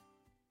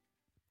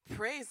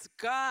Praise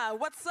God.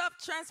 What's up,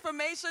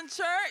 Transformation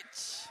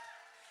Church?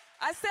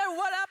 I said,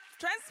 what up,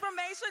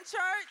 Transformation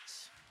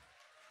Church?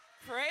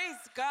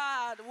 Praise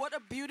God. What a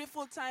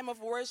beautiful time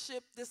of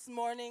worship this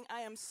morning.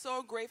 I am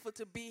so grateful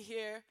to be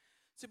here,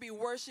 to be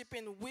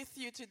worshiping with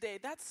you today.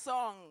 That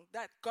song,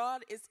 that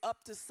God is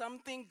up to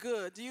something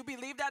good. Do you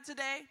believe that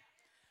today?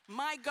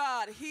 My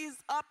God, He's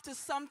up to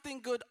something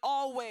good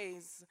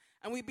always.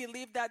 And we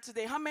believe that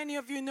today. How many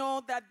of you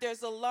know that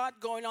there's a lot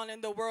going on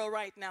in the world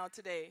right now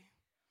today?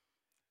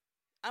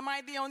 Am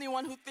I the only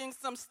one who thinks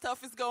some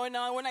stuff is going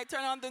on when I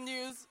turn on the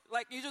news?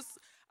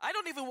 I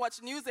don't even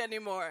watch news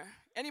anymore.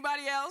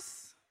 Anybody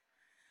else?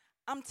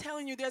 I'm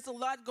telling you, there's a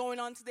lot going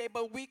on today,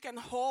 but we can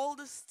hold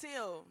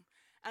still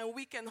and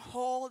we can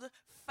hold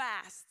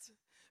fast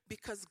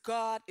because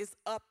God is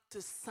up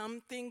to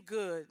something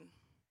good.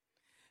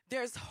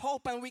 There's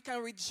hope and we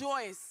can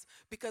rejoice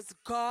because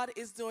God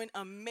is doing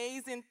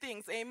amazing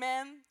things.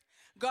 Amen?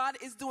 God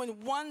is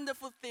doing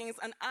wonderful things,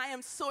 and I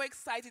am so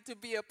excited to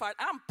be a part.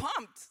 I'm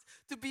pumped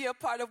to be a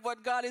part of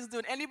what God is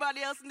doing.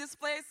 Anybody else in this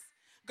place?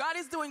 God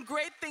is doing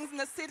great things in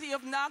the city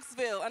of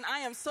Knoxville, and I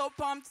am so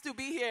pumped to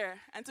be here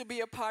and to be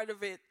a part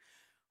of it.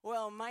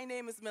 Well, my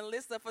name is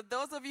Melissa. For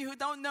those of you who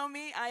don't know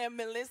me, I am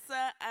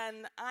Melissa,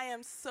 and I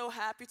am so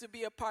happy to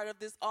be a part of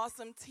this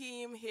awesome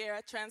team here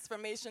at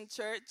Transformation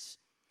Church.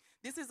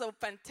 This is a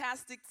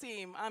fantastic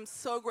team. I'm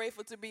so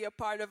grateful to be a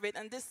part of it.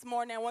 And this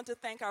morning, I want to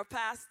thank our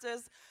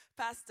pastors,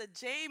 Pastor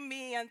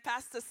Jamie and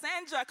Pastor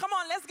Sandra. Come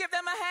on, let's give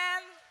them a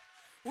hand.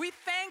 We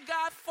thank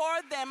God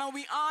for them, and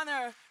we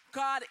honor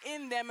God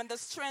in them and the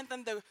strength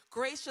and the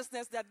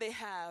graciousness that they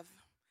have.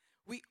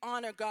 We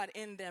honor God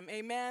in them.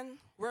 Amen.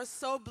 We're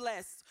so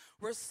blessed.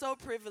 We're so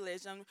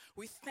privileged. And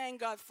we thank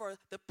God for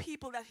the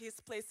people that He's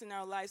placed in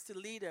our lives to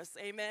lead us.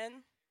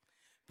 Amen.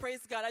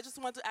 Praise God. I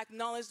just want to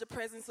acknowledge the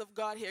presence of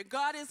God here.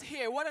 God is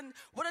here. What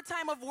a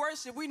time of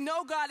worship. We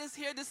know God is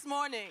here this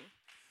morning.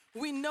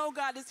 We know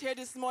God is here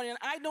this morning.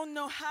 I don't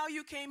know how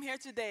you came here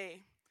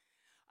today.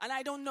 And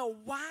I don't know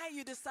why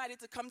you decided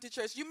to come to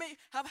church. You may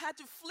have had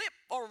to flip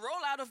or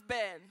roll out of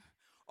bed.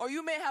 Or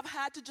you may have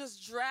had to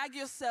just drag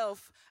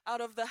yourself out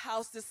of the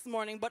house this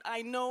morning. But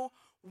I know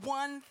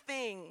one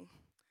thing,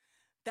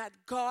 that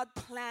God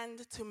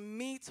planned to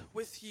meet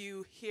with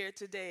you here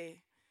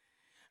today.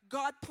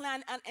 God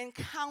planned an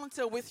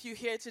encounter with you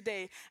here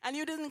today. And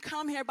you didn't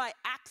come here by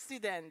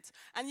accident.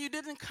 And you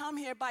didn't come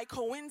here by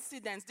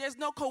coincidence. There's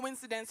no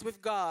coincidence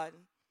with God.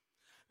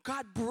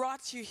 God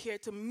brought you here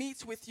to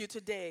meet with you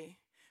today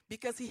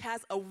because He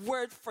has a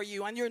word for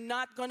you. And you're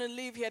not going to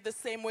leave here the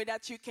same way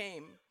that you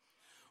came.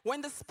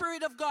 When the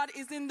Spirit of God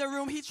is in the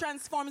room, He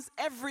transforms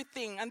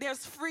everything. And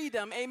there's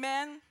freedom.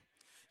 Amen?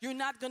 You're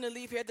not going to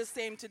leave here the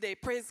same today.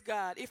 Praise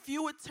God. If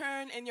you would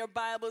turn in your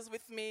Bibles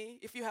with me,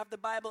 if you have the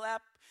Bible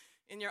app,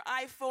 in your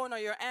iPhone or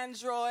your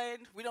Android.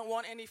 We don't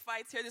want any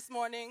fights here this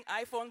morning,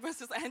 iPhone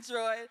versus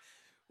Android.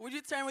 Would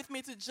you turn with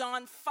me to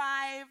John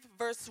 5,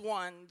 verse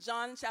 1?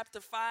 John chapter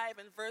 5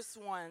 and verse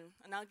 1.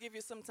 And I'll give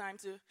you some time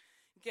to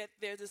get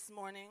there this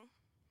morning.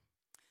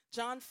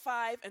 John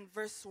 5 and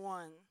verse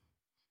 1.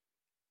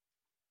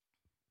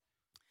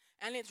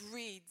 And it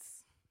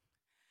reads,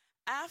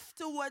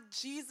 "Afterward,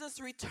 Jesus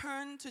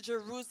returned to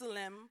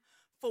Jerusalem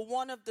for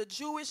one of the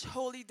Jewish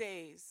holy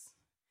days.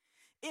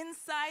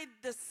 Inside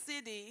the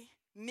city,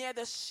 near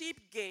the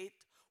sheep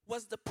gate,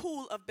 was the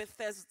pool of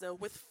Bethesda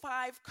with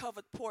 5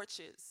 covered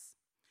porches.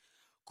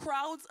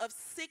 Crowds of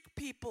sick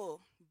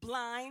people,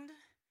 blind,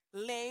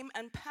 lame,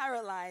 and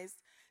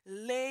paralyzed,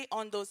 lay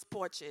on those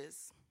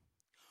porches.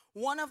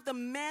 One of the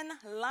men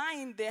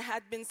lying there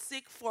had been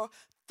sick for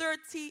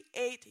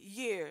 38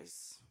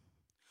 years.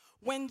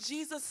 When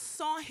Jesus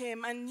saw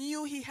him and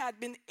knew he had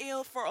been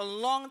ill for a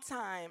long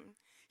time,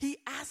 He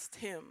asked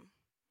him,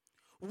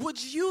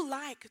 'Would you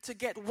like to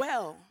get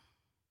well?'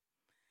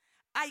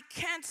 'I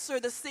can't, sir,'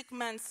 the sick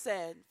man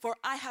said, 'for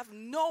I have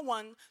no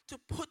one to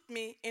put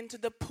me into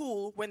the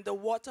pool when the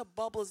water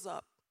bubbles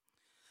up.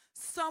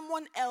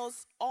 Someone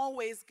else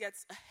always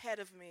gets ahead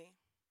of me.'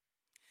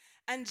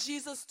 And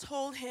Jesus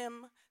told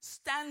him,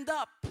 'Stand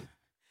up,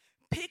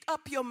 pick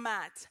up your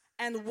mat,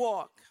 and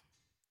walk.'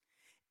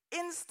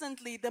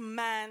 Instantly the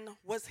man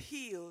was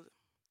healed.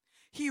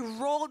 He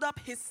rolled up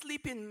his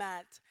sleeping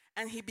mat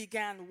and he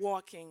began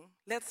walking."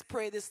 Let's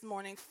pray this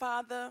morning.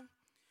 Father,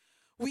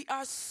 we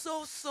are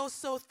so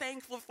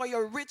thankful for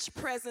your rich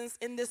presence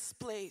in this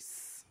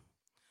place.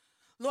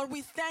 Lord,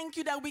 we thank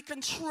you that we can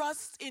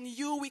trust in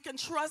you. We can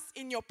trust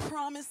in your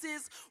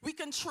promises. We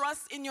can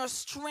trust in your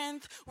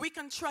strength. We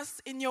can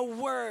trust in your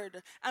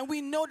word. And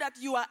we know that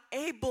you are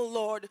able,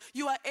 Lord.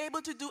 You are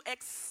able to do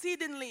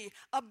exceedingly,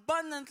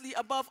 abundantly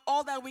above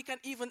all that we can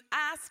even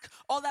ask,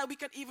 all that we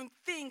can even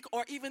think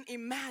or even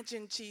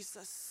imagine,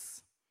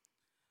 Jesus.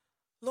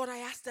 Lord, I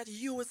ask that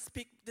you would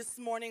speak this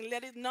morning.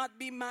 Let it not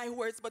be my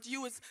words, but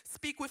you would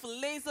speak with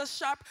laser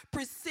sharp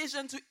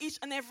precision to each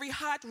and every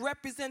heart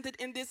represented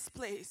in this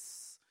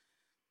place.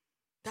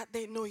 That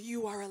they know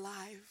you are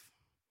alive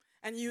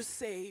and you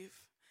save.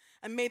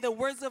 And may the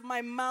words of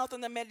my mouth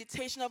and the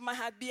meditation of my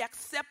heart be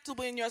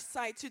acceptable in your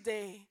sight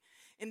today.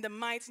 In the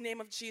mighty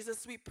name of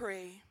Jesus, we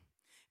pray.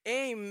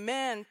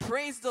 Amen.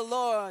 Praise the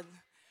Lord.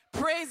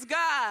 Praise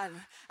God.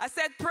 I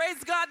said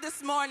praise God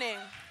this morning.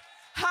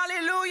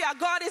 Hallelujah.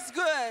 God is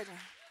good.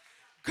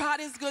 God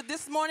is good.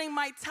 This morning,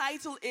 my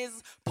title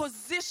is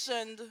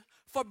Positioned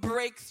for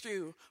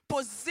Breakthrough.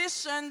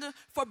 Positioned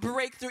for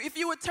breakthrough. If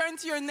you would turn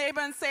to your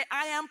neighbor and say,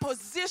 I am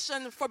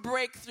positioned for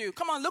breakthrough.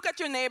 Come on, look at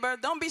your neighbor.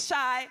 Don't be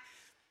shy.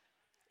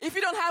 If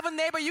you don't have a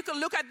neighbor, you can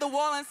look at the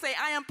wall and say,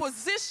 I am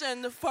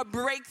positioned for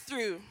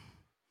breakthrough.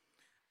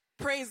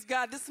 Praise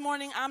God. This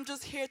morning, I'm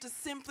just here to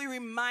simply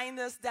remind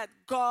us that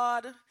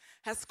God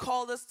has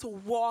called us to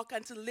walk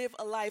and to live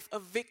a life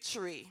of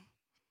victory.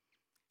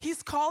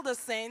 He's called us,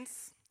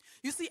 saints.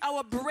 You see,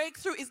 our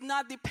breakthrough is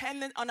not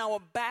dependent on our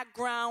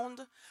background.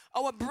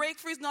 Our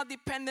breakthrough is not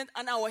dependent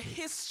on our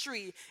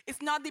history.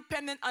 It's not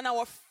dependent on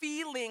our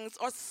feelings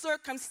or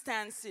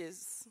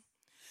circumstances.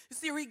 You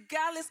see,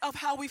 regardless of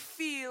how we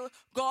feel,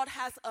 God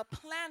has a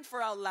plan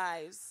for our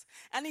lives.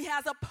 And He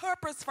has a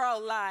purpose for our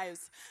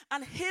lives.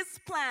 And His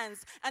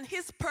plans and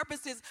His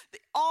purposes, they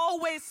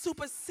always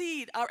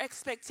supersede our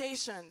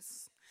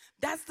expectations.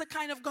 That's the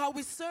kind of God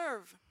we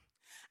serve.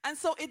 And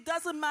so it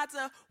doesn't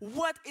matter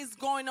what is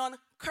going on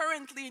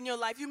currently in your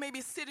life. You may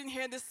be sitting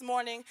here this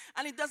morning,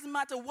 and it doesn't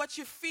matter what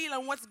you feel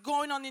and what's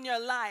going on in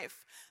your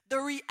life. The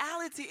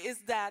reality is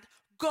that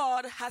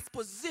God has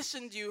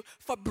positioned you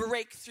for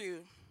breakthrough.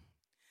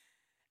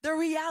 The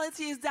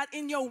reality is that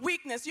in your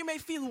weakness, you may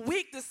feel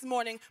weak this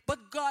morning, but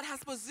God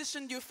has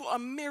positioned you for a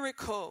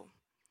miracle.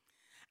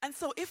 And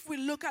so if we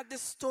look at the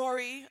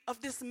story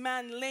of this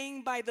man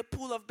laying by the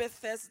pool of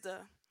Bethesda,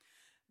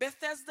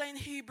 Bethesda in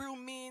Hebrew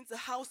means the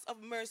house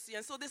of mercy.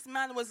 And so this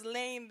man was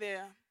laying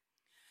there.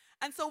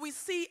 And so we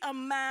see a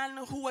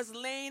man who was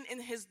laying in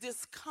his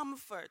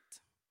discomfort.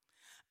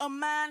 A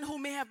man who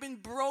may have been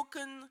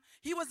broken.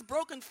 He was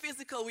broken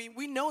physically,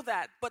 we know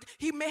that. But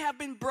he may have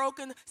been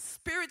broken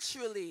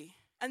spiritually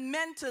and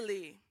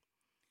mentally.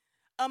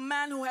 A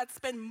man who had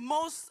spent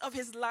most of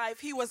his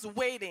life, he was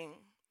waiting.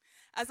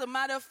 As a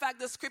matter of fact,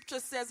 the scripture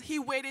says he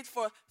waited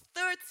for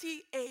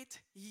 38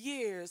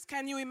 years.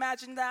 Can you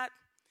imagine that?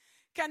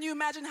 Can you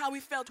imagine how he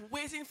felt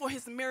waiting for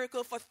his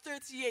miracle for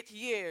 38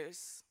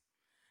 years?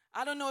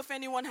 I don't know if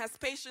anyone has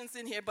patience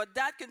in here, but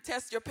that can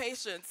test your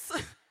patience.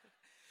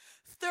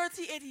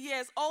 38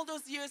 years, all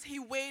those years he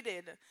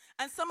waited.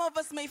 And some of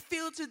us may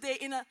feel today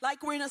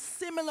like we're in a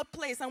similar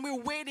place and we're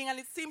waiting and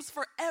it seems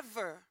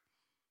forever.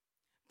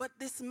 But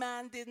this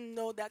man didn't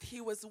know that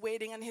he was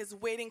waiting, and his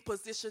waiting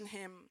positioned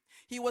him.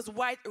 He was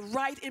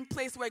right in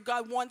place where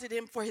God wanted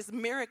him for his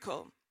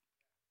miracle.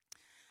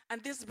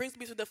 And this brings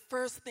me to the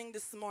first thing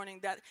this morning,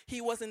 that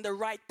he was in the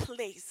right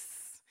place.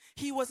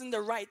 He was in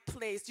the right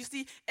place. You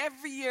see,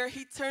 every year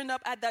he turned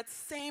up at that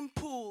same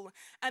pool,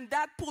 and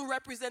that pool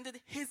represented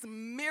his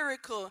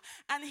miracle.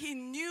 And he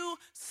knew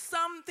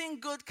something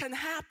good can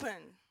happen.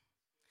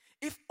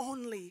 If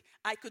only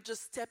I could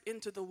just step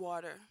into the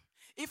water.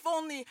 If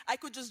only I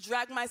could just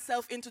drag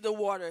myself into the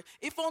water.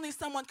 If only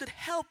someone could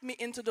help me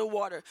into the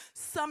water.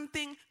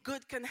 Something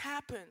good can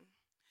happen.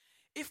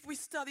 If we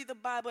study the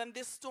Bible and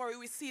this story,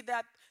 we see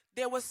that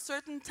there were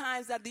certain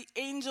times that the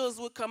angels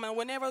would come, and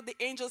whenever the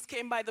angels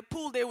came by the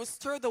pool, they would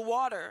stir the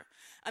water,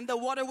 and the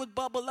water would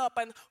bubble up,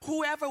 and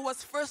whoever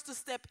was first to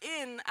step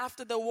in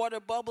after the water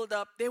bubbled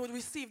up, they would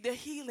receive their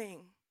healing.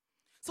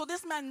 So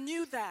this man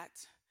knew that,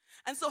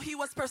 and so he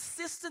was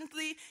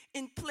persistently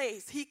in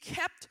place. He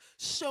kept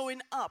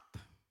showing up.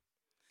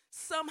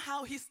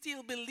 Somehow he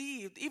still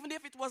believed, even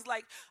if it was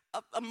like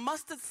a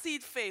mustard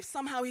seed faith,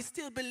 somehow he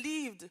still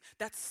believed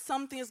that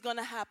something is going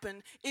to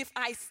happen if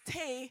I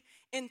stay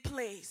in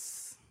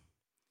place.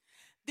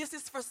 This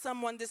is for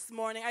someone this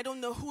morning. I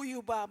don't know who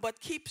you are, but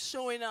keep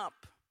showing up.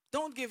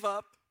 Don't give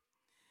up.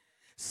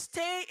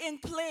 Stay in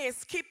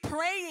place. Keep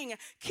praying.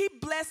 Keep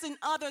blessing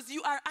others.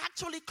 You are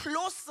actually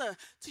closer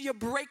to your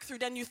breakthrough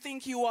than you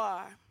think you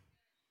are.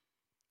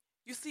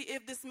 You see,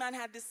 if this man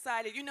had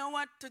decided, you know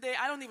what, today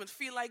I don't even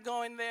feel like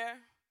going there.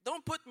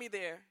 Don't put me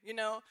there, you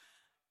know.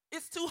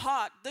 It's too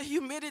hot, the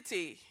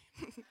humidity.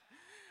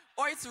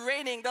 Or it's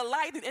raining, the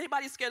lightning.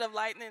 Anybody scared of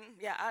lightning?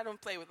 Yeah, I don't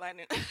play with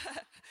lightning.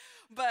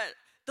 But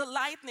the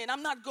lightning,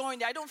 I'm not going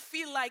there. I don't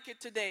feel like it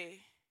today.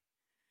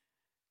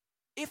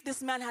 If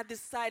this man had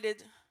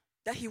decided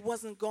that he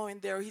wasn't going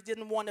there, or he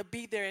didn't want to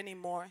be there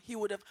anymore, he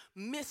would have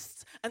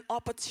missed an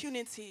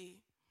opportunity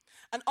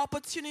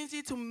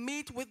to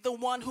meet with the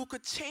one who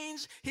could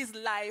change his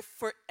life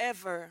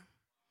forever.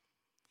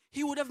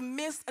 He would have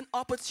missed an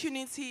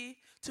opportunity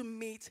to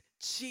meet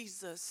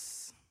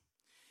Jesus.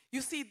 You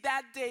see,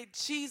 that day,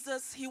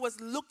 Jesus, he was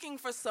looking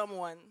for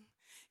someone.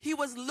 He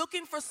was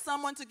looking for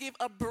someone to give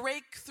a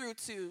breakthrough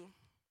to.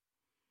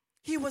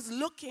 He was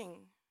looking.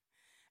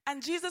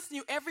 And Jesus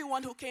knew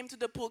everyone who came to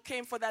the pool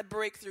came for that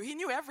breakthrough. He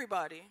knew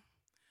everybody.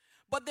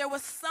 But there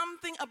was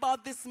something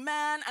about this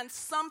man and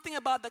something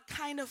about the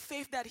kind of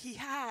faith that he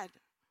had.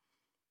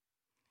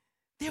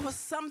 There was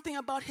something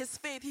about his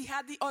faith. He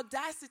had the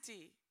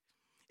audacity.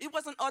 It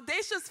was an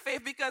audacious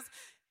faith because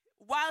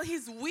while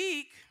he's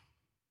weak,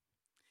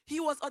 he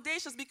was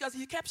audacious because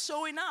he kept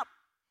showing up.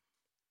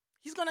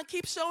 He's going to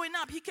keep showing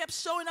up. He kept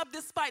showing up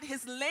despite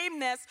his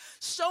lameness,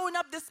 showing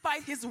up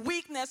despite his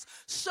weakness,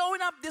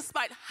 showing up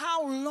despite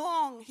how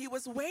long he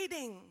was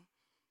waiting.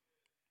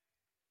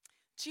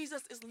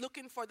 Jesus is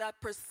looking for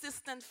that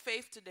persistent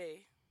faith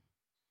today.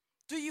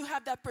 Do you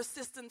have that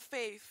persistent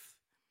faith?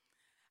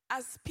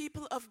 As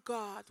people of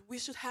God, we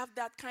should have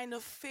that kind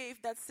of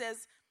faith that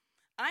says,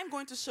 I'm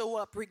going to show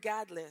up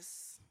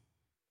regardless.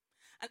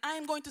 And I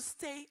am going to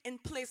stay in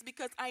place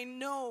because I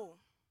know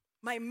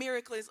my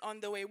miracle is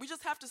on the way. We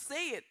just have to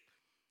say it.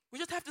 We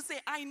just have to say,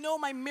 I know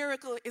my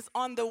miracle is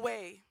on the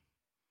way.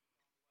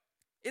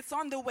 It's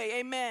on the way.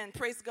 Amen.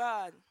 Praise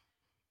God.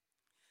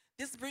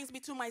 This brings me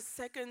to my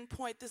second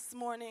point this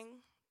morning.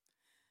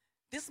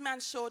 This man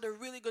showed a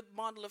really good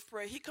model of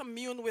prayer. He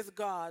communed with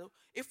God.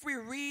 If we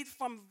read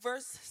from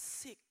verse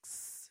 6,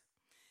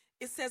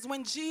 it says,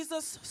 when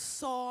Jesus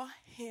saw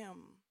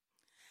him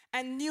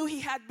and knew he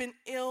had been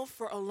ill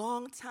for a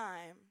long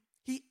time,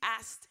 he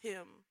asked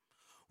him,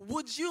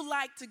 would you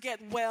like to get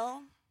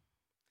well?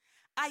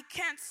 I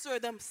can't, sir,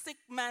 the sick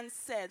man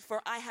said,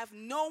 for I have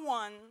no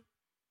one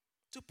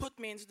to put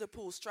me into the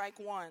pool. Strike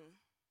one.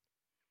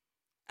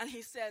 And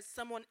he says,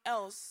 someone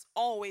else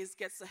always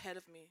gets ahead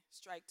of me.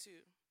 Strike two.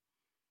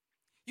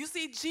 You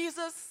see,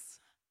 Jesus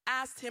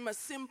asked him a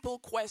simple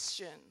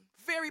question,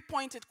 very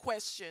pointed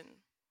question.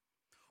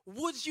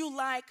 Would you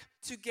like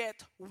to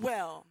get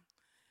well?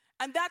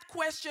 And that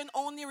question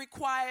only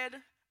required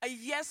a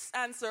yes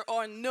answer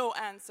or a no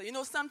answer. You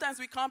know, sometimes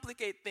we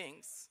complicate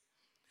things.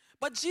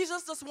 But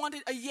Jesus just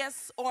wanted a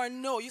yes or a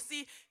no. You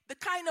see, the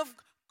kind of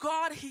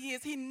God he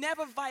is, he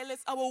never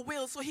violates our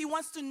will. So he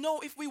wants to know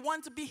if we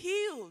want to be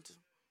healed.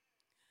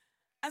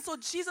 And so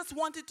Jesus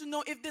wanted to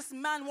know if this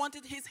man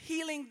wanted his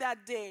healing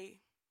that day.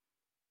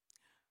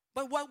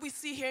 But what we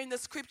see here in the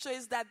scripture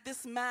is that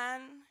this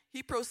man,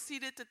 he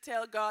proceeded to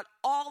tell God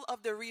all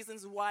of the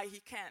reasons why he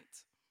can't.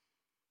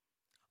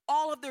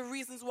 All of the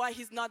reasons why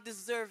he's not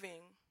deserving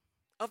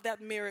of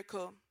that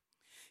miracle.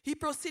 He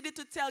proceeded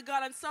to tell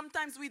God, and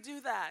sometimes we do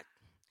that.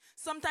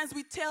 Sometimes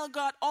we tell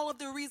God all of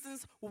the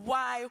reasons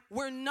why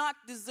we're not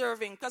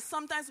deserving. Because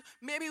sometimes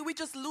maybe we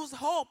just lose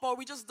hope or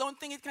we just don't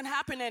think it can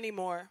happen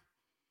anymore.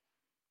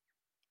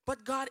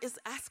 But God is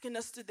asking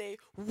us today,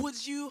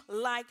 would you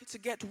like to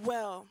get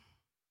well?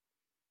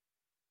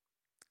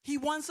 He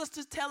wants us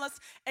to tell us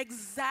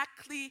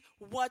exactly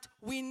what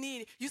we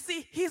need. You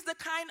see, he's the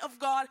kind of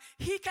God,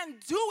 he can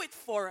do it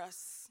for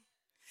us.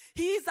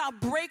 He is our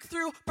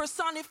breakthrough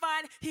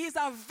personified. He is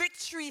our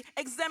victory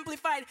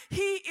exemplified.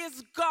 He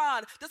is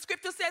God. The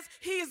scripture says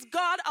he is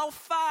God our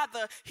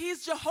Father. He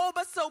is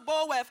Jehovah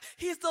Sabaoth.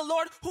 He is the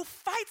Lord who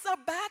fights our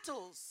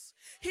battles.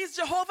 He's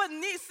Jehovah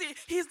Nissi.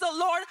 He's the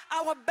Lord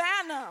our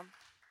banner.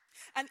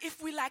 And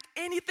if we lack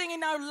anything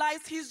in our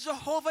lives, he's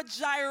Jehovah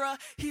Jireh.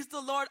 He's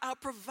the Lord our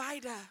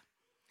provider.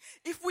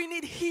 If we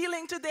need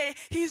healing today,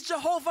 he's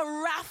Jehovah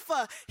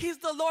Rapha. He's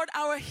the Lord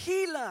our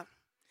healer.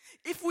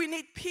 If we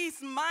need peace,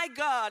 my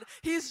God,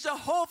 he's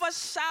Jehovah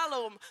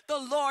Shalom, the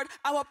Lord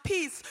our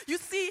peace. You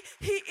see,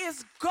 he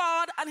is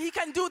God and he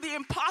can do the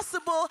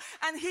impossible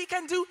and he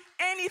can do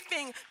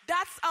anything.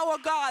 That's our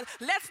God.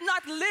 Let's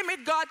not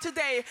limit God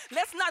today.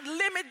 Let's not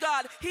limit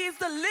God. He is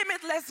the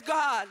limitless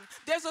God.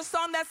 There's a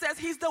song that says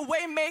he's the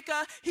way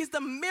maker, he's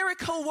the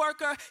miracle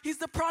worker, he's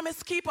the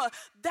promise keeper.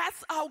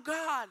 That's our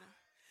God.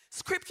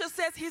 Scripture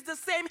says he's the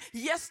same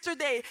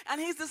yesterday, and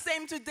he's the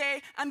same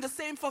today, and the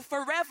same for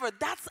forever.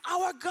 That's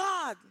our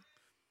God.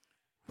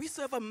 We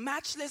serve a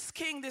matchless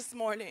King this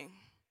morning.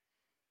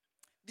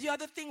 The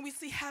other thing we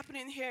see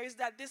happening here is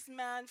that this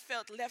man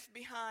felt left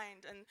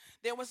behind, and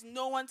there was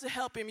no one to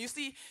help him. You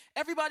see,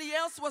 everybody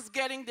else was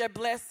getting their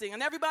blessing,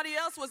 and everybody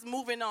else was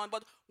moving on.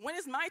 But when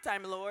is my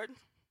time, Lord?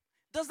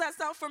 Does that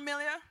sound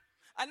familiar?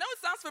 I know it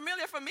sounds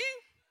familiar for me.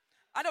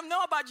 I don't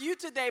know about you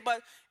today,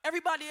 but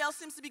everybody else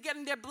seems to be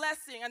getting their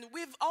blessing, and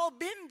we've all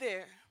been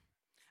there.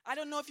 I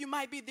don't know if you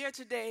might be there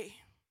today,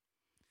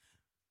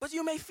 but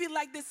you may feel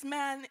like this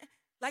man,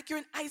 like you're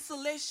in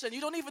isolation.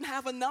 You don't even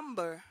have a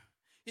number.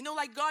 You know,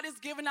 like God is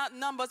giving out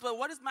numbers, but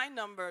what is my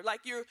number?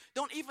 Like you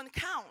don't even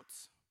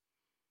count.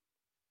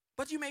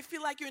 But you may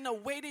feel like you're in a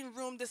waiting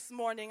room this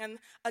morning, and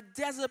a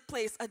desert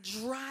place, a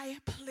dry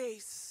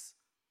place,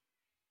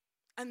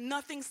 and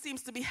nothing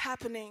seems to be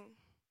happening.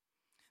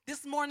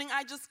 This morning,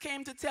 I just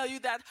came to tell you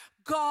that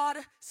God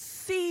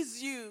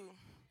sees you.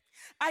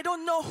 I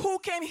don't know who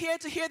came here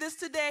to hear this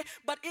today,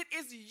 but it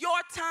is your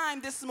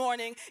time this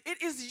morning.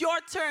 It is your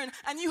turn,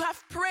 and you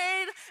have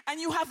prayed and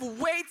you have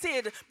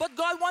waited. But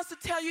God wants to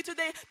tell you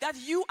today that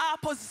you are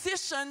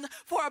positioned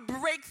for a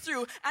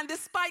breakthrough. And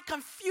despite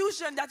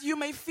confusion that you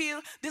may feel,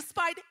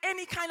 despite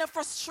any kind of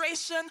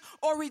frustration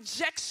or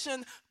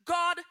rejection,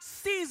 God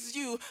sees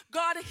you,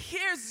 God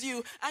hears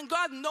you, and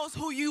God knows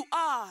who you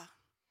are.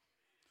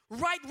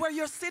 Right where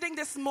you're sitting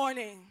this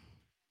morning.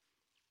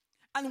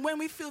 And when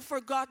we feel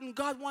forgotten,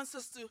 God wants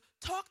us to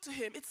talk to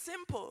him. It's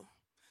simple.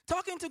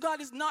 Talking to God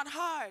is not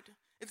hard.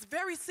 It's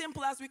very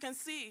simple, as we can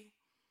see.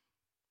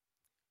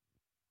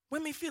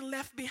 When we feel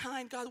left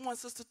behind, God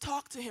wants us to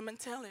talk to him and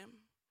tell him.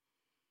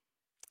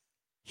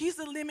 He's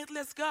a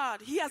limitless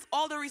God. He has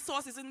all the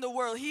resources in the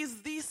world. He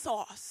is the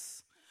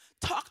source.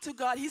 Talk to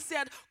God. He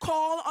said,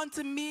 call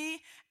unto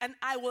me and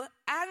I will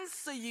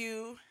answer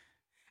you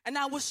and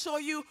I will show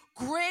you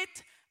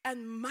great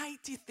and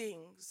mighty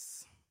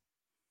things.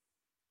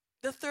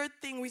 The third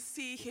thing we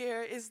see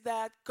here is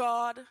that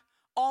God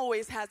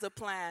always has a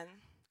plan.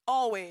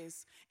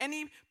 Always.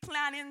 Any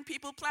planning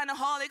people,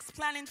 planaholics,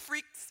 planning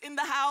freaks in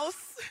the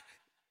house?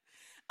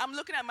 I'm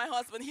looking at my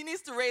husband. He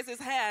needs to raise his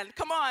hand.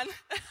 Come on.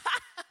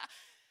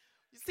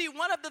 You see,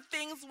 one of the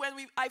things when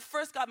I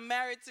first got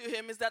married to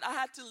him is that I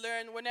had to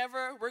learn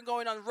whenever we're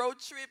going on road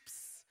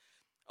trips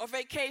or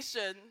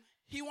vacation,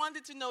 he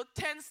wanted to know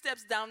 10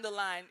 steps down the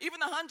line,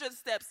 even 100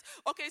 steps.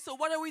 Okay, so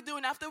what are we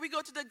doing after we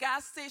go to the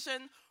gas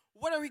station?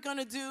 What are we going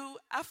to do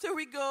after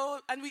we go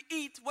and we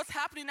eat? What's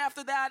happening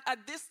after that?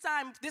 At this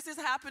time, this is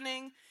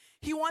happening.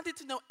 He wanted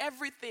to know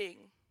everything.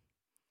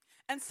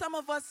 And some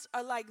of us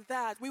are like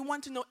that. We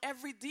want to know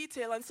every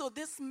detail. And so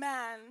this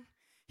man,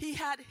 he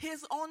had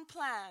his own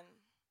plan.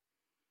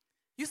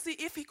 You see,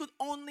 if he could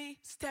only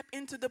step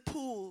into the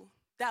pool,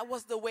 that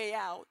was the way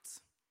out.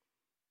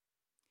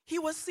 He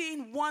was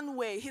seeing one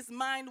way. His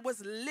mind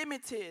was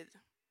limited.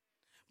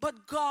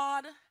 But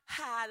God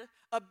had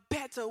a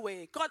better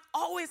way. God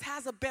always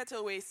has a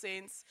better way,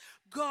 saints.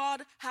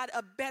 God had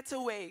a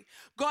better way.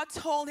 God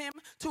told him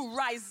to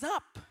rise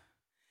up,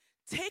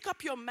 take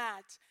up your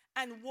mat,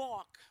 and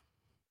walk.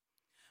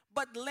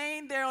 But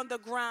laying there on the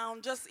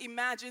ground, just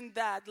imagine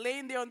that.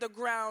 Laying there on the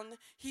ground,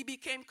 he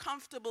became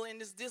comfortable in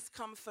his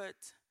discomfort.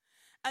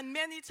 And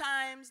many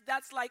times,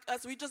 that's like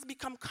us. We just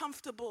become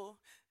comfortable.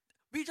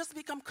 We just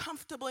become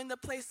comfortable in the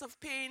place of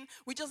pain.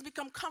 We just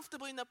become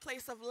comfortable in the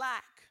place of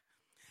lack.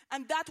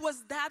 And that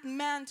was that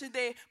man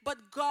today. But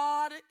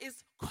God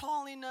is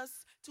calling us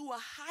to a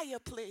higher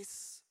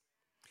place.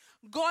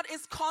 God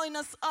is calling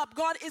us up.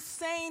 God is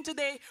saying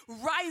today,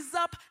 rise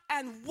up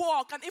and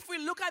walk. And if we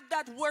look at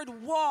that word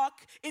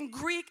walk, in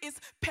Greek is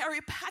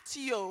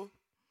peripatio.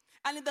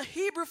 And in the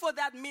Hebrew for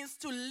that means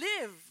to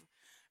live.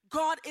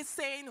 God is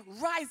saying,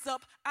 rise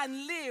up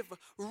and live.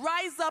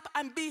 Rise up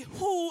and be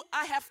who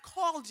I have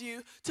called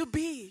you to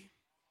be.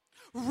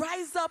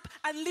 Rise up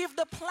and live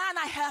the plan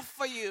I have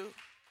for you.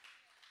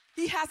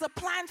 He has a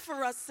plan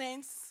for us,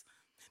 saints.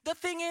 The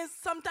thing is,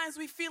 sometimes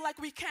we feel like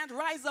we can't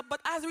rise up,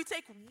 but as we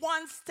take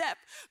one step,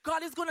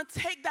 God is going to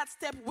take that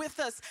step with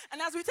us.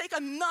 And as we take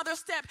another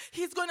step,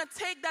 He's going to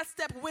take that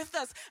step with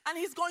us. And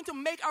He's going to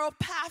make our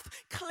path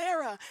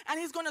clearer. And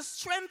He's going to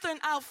strengthen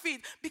our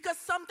feet. Because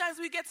sometimes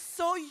we get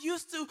so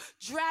used to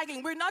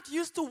dragging. We're not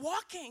used to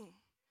walking.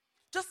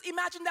 Just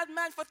imagine that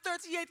man for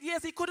 38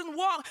 years, he couldn't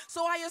walk.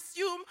 So I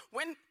assume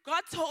when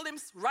God told him,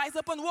 rise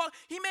up and walk,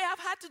 he may have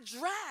had to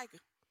drag.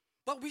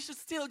 But we should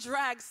still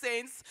drag,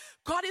 saints.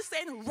 God is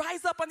saying,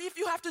 rise up, and if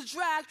you have to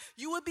drag,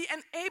 you will be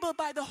enabled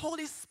by the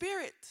Holy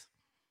Spirit.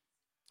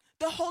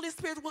 The Holy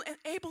Spirit will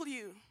enable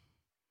you.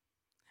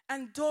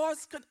 And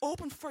doors can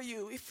open for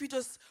you if you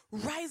just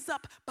rise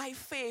up by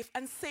faith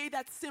and say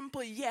that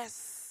simple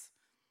yes.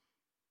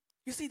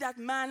 You see, that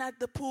man at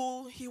the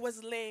pool, he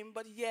was lame,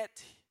 but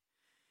yet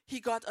he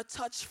got a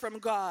touch from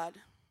God.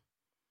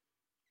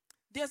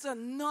 There's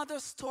another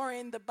story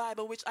in the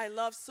Bible which I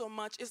love so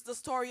much. It's the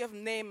story of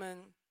Naaman.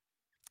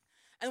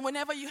 And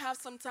whenever you have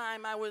some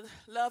time, I would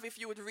love if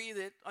you would read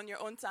it on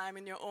your own time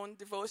in your own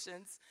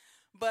devotions.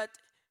 But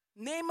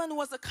Naaman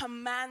was a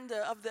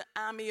commander of the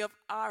army of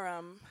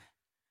Aram.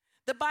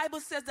 The Bible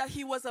says that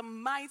he was a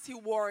mighty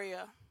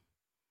warrior.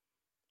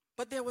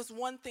 But there was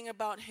one thing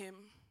about him.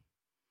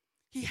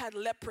 He had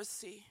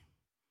leprosy.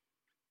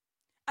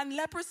 And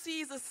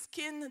leprosy is a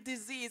skin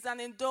disease. And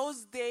in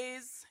those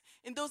days,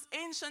 in those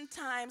ancient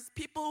times,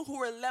 people who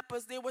were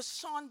lepers, they were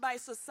shunned by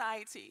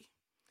society.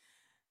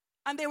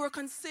 And they were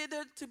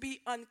considered to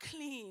be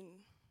unclean.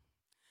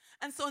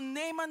 And so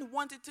Naaman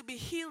wanted to be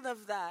healed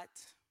of that.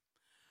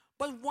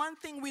 But one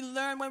thing we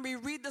learn when we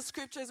read the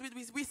scriptures,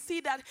 we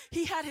see that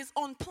he had his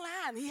own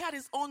plan. He had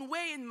his own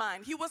way in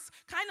mind. He was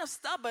kind of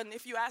stubborn,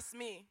 if you ask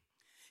me.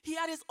 He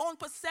had his own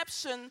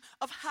perception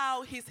of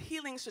how his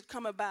healing should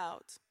come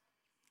about.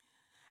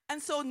 And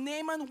so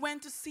Naaman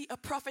went to see a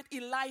prophet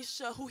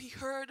Elisha, who he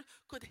heard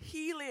could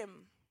heal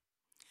him.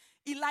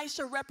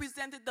 Elisha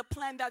represented the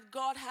plan that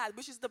God had,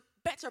 which is the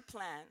better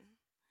plan.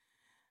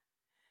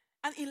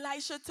 And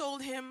Elisha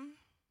told him,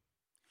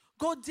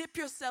 go dip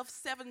yourself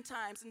 7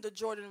 times in the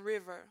Jordan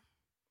River.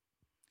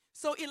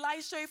 So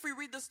Elisha, if we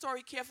read the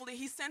story carefully,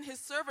 he sent his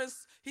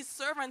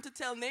servant to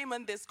tell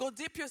Naaman this, go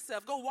dip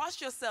yourself, go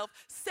wash yourself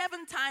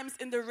 7 times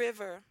in the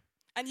river,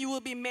 and you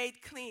will be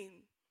made clean.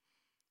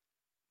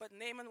 But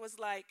Naaman was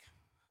like,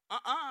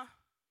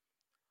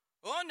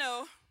 oh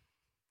no.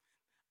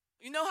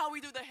 You know how we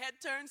do the head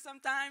turn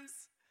sometimes?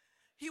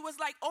 He was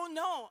like, oh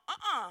no,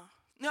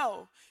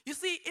 no. You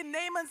see, in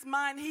Naaman's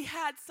mind, he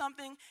had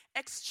something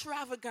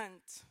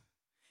extravagant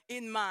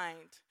in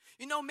mind.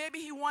 You know, maybe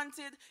he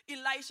wanted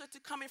Elisha to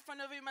come in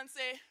front of him and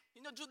say,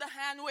 you know, do the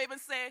hand wave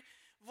and say,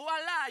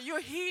 voila, you're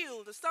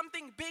healed.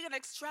 Something big and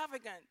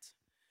extravagant.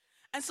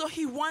 And so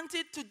he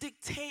wanted to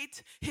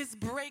dictate his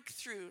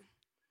breakthrough.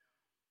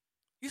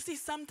 You see,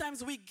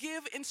 sometimes we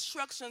give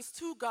instructions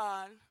to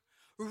God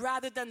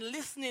rather than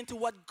listening to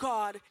what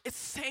God is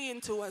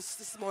saying to us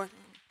this morning.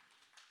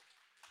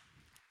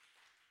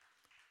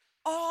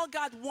 All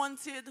God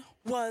wanted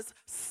was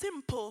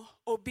simple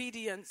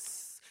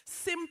obedience.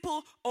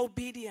 Simple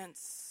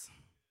obedience.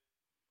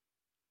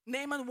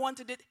 Naaman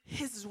wanted it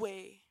his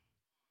way.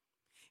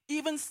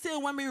 Even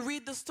still, when we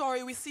read the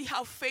story, we see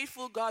how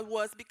faithful God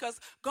was, because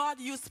God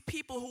used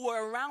people who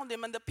were around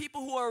him, and the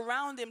people who were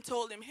around him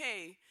told him,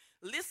 hey,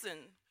 listen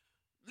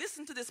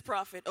to this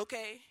prophet,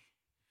 okay?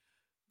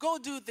 Go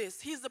do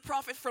this. He's the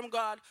prophet from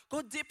God.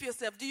 Go dip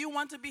yourself. Do you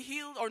want to be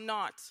healed or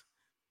not?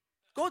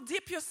 Go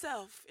dip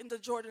yourself in the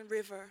Jordan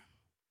River.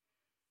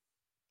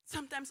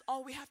 Sometimes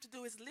all we have to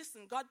do is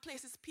listen. God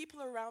places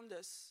people around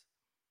us.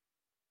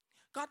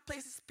 God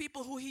places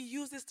people who he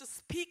uses to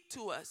speak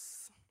to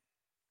us.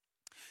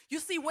 You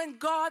see, when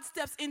God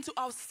steps into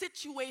our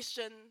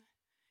situation,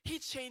 he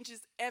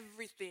changes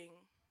everything.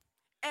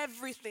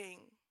 Everything.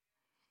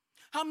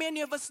 How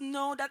many of us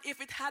know that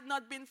if it had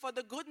not been for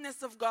the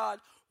goodness of God,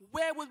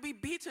 where would we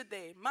be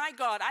today? My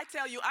God, I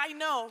tell you, I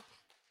know.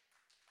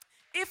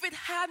 If it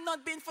had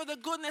not been for the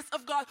goodness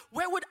of God,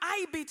 where would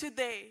I be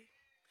today?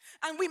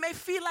 And we may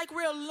feel like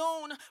we're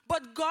alone,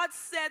 but God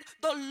said,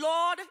 the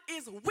Lord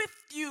is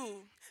with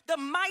you. The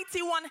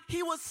mighty one,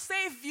 he will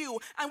save you.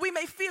 And we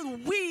may feel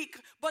weak,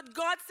 but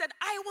God said,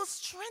 I will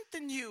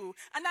strengthen you,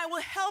 and I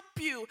will help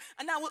you,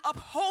 and I will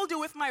uphold you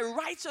with my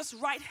righteous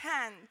right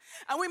hand.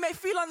 And we may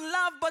feel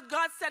unloved, but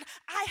God said,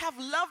 I have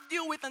loved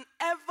you with an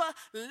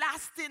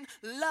everlasting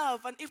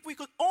love. And if we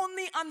could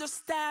only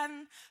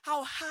understand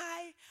how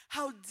high,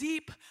 how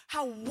deep,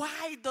 how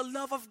wide the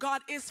love of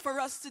God is for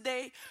us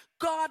today.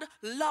 God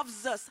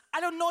loves us.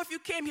 I don't know if you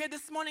came here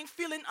this morning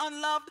feeling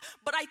unloved,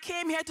 but I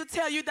came here to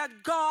tell you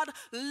that God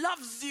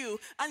loves you,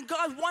 and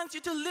God wants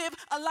you to live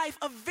a life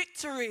of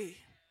victory.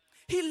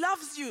 He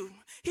loves you.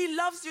 He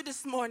loves you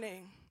this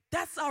morning.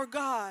 That's our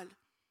God.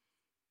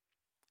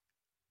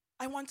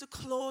 I want to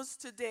close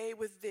today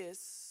with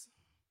this.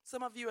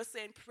 Some of you are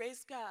saying,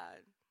 praise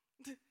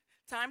God.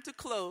 Time to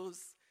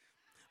close.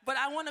 But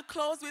I want to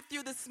close with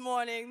you this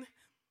morning.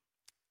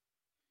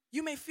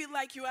 You may feel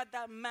like you're at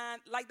that man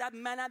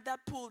at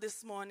that pool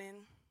this morning.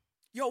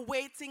 You're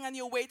waiting and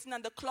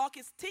the clock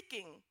is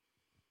ticking.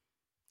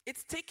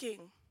 It's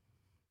ticking.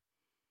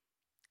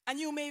 And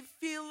you may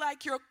feel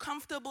like you're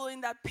comfortable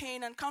in that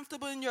pain and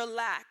comfortable in your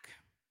lack,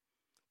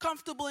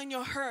 comfortable in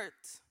your hurt.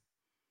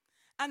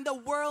 And the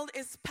world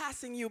is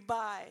passing you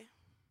by.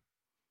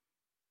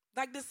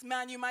 Like this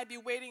man, you might be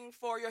waiting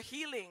for your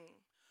healing.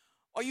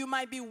 Or you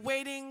might be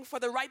waiting for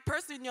the right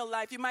person in your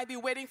life. You might be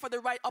waiting for the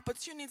right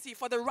opportunity,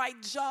 for the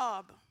right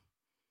job.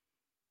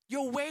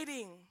 You're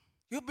waiting.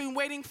 You've been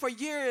waiting for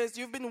years.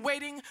 You've been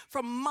waiting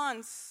for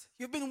months.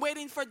 You've been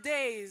waiting for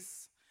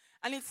days.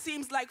 And it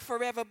seems like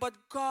forever. But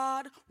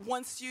God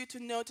wants you to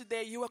know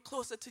today you are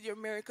closer to your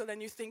miracle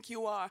than you think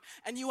you are.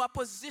 And you are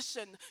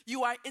positioned.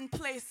 You are in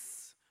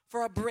place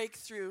for a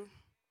breakthrough.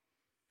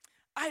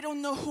 I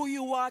don't know who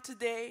you are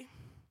today.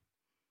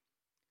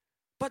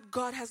 But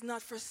God has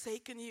not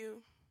forsaken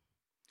you.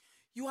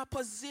 You are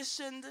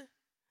positioned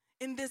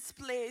in this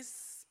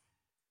place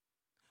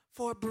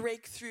for a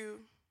breakthrough.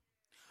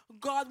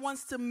 God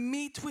wants to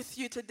meet with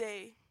you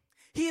today.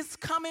 He is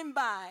coming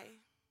by.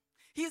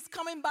 He is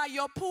coming by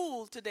your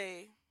pool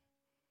today.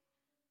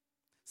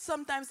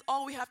 Sometimes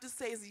all we have to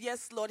say is,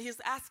 yes, Lord. He's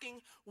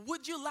asking,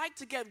 would you like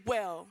to get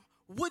well?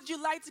 Would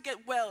you like to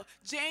get well?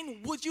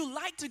 Jane, would you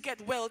like to get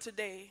well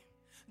today?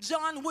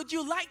 John, would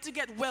you like to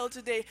get well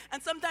today?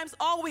 And sometimes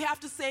all we have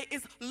to say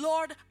is,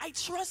 Lord, I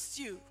trust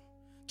you.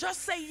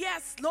 Just say,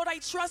 yes, Lord, I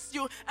trust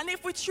you. And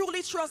if we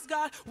truly trust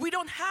God, we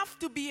don't have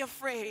to be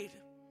afraid.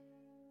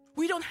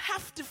 We don't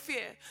have to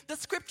fear. The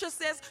scripture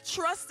says,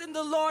 trust in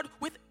the Lord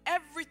with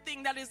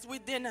everything that is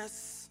within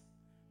us.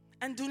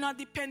 And do not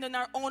depend on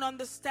our own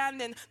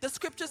understanding. The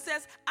scripture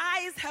says,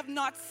 eyes have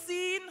not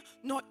seen,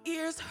 nor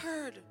ears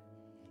heard,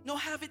 nor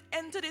have it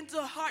entered into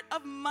the heart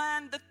of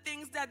man the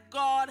things that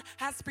God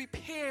has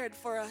prepared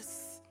for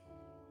us.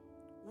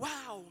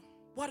 Wow,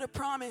 what a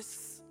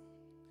promise.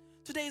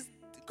 Today's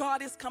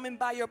God is coming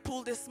by your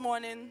pool this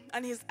morning,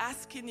 and he's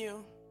asking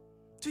you,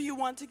 do you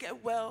want to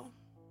get well?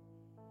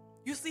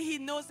 You see, he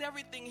knows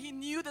everything. He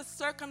knew the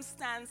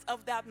circumstance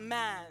of that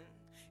man.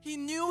 He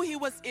knew he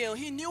was ill.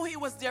 He knew he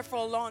was there for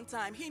a long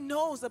time. He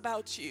knows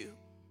about you.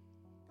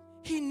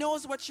 He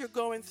knows what you're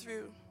going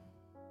through.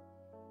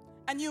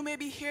 And you may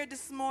be here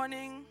this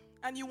morning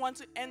and you want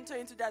to enter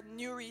into that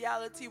new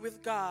reality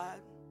with God.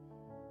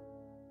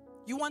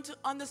 You want to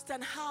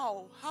understand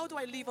how. How do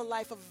I live a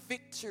life of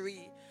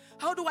victory?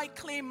 How do I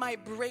claim my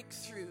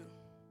breakthrough?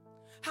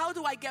 How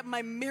do I get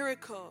my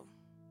miracle?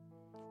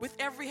 With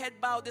every head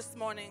bowed this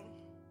morning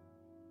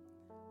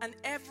and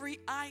every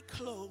eye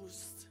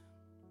closed.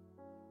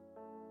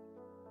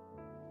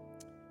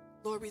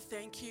 Lord, we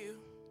thank you.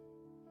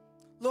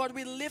 Lord,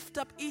 we lift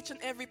up each and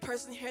every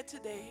person here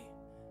today.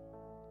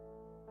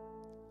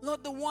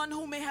 Lord, the one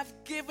who may have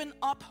given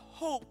up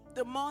hope,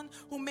 the one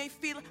who may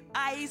feel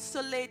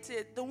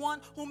isolated, the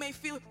one who may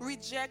feel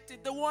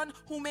rejected, the one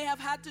who may have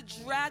had to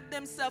drag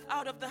themselves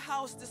out of the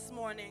house this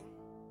morning.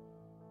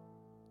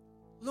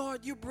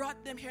 Lord, you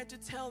brought them here to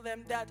tell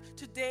them that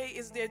today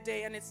is their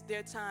day and it's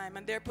their time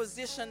and they're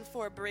positioned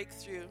for a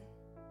breakthrough.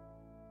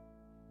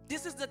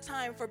 This is the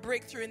time for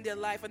breakthrough in their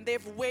life and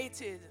they've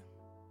waited.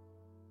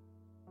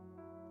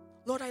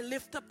 Lord, I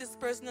lift up this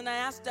person and I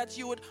ask that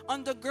you would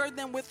undergird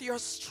them with your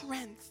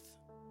strength.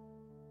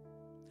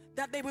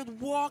 That they would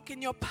walk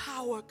in your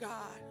power,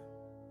 God.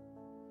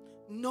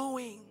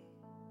 Knowing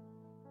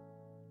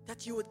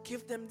that you would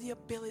give them the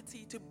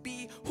ability to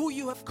be who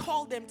you have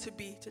called them to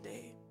be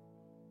today.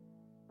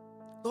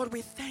 Lord,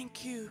 we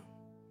thank you.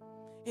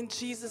 In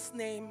Jesus'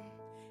 name,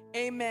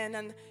 amen.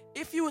 And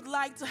if you would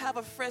like to have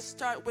a fresh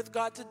start with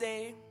God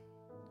today,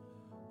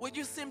 would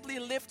you simply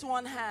lift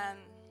one hand?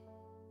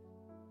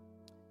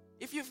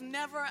 If you've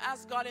never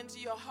asked God into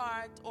your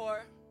heart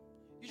or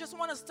you just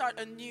want to start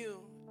anew,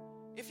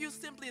 if you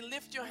simply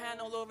lift your hand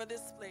all over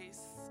this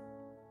place,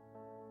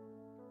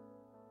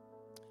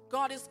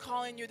 God is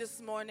calling you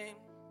this morning.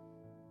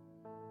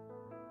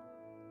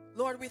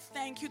 Lord, we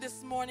thank you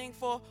this morning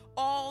for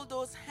all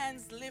those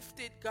hands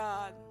lifted,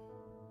 God,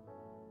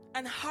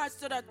 and hearts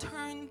that are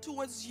turned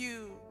towards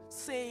you,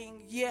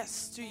 saying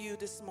yes to you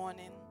this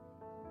morning.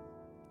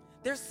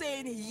 They're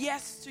saying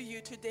yes to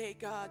you today,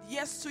 God.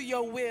 Yes to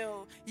your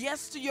will.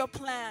 Yes to your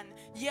plan.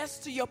 Yes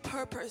to your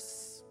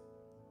purpose.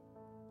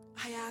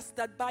 I ask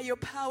that by your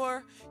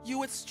power, you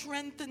would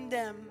strengthen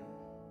them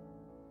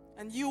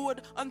and you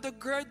would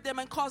undergird them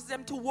and cause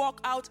them to walk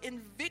out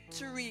in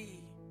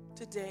victory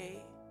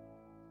today.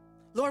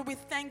 Lord, we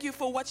thank you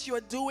for what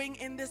you're doing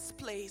in this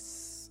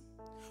place.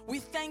 We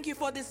thank you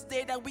for this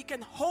day that we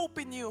can hope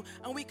in you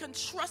and we can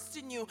trust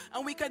in you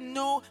and we can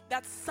know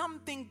that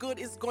something good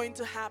is going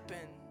to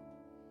happen.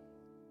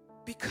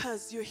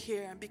 Because you're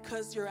here and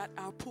because you're at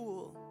our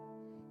pool.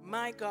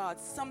 My God,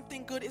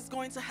 something good is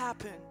going to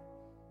happen.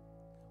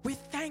 We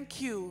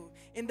thank you.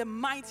 In the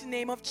mighty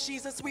name of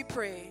Jesus we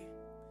pray.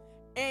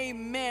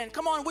 Amen.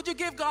 Come on, would you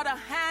give God a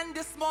hand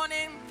this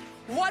morning?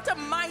 What a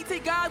mighty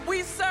God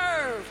we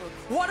serve.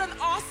 What an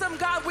awesome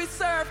God we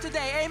serve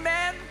today.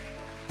 Amen.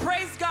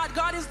 Praise God.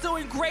 God is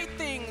doing great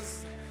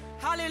things.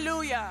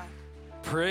 Hallelujah. Praise